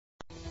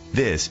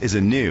This is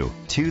a new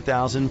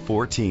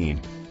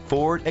 2014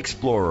 Ford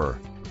Explorer,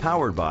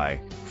 powered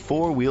by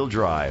four-wheel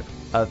drive,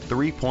 a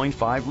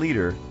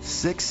 3.5-liter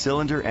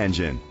six-cylinder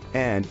engine,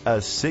 and a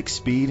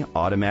 6-speed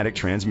automatic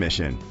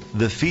transmission.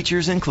 The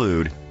features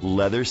include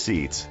leather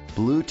seats,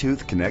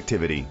 Bluetooth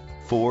connectivity,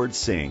 Ford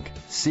Sync,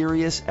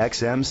 Sirius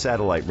XM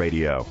satellite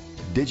radio,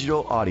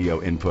 digital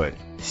audio input,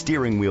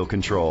 steering wheel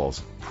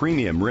controls,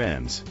 premium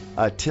rims,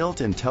 a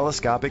tilt and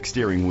telescopic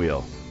steering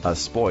wheel, a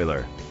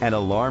spoiler, and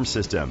alarm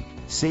system.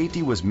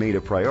 Safety was made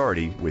a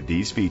priority with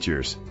these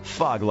features: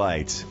 fog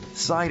lights,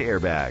 side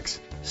airbags,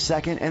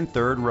 second and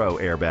third row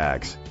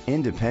airbags,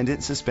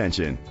 independent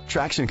suspension,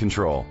 traction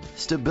control,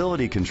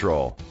 stability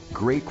control.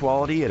 Great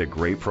quality at a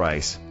great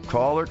price.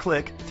 Call or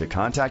click to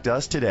contact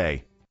us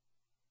today.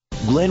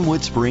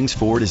 Glenwood Springs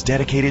Ford is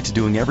dedicated to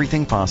doing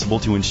everything possible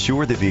to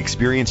ensure that the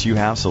experience you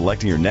have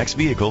selecting your next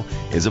vehicle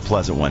is a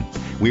pleasant one.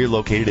 We are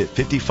located at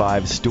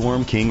 55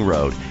 Storm King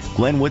Road,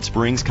 Glenwood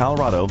Springs,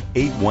 Colorado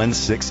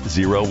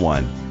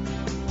 81601.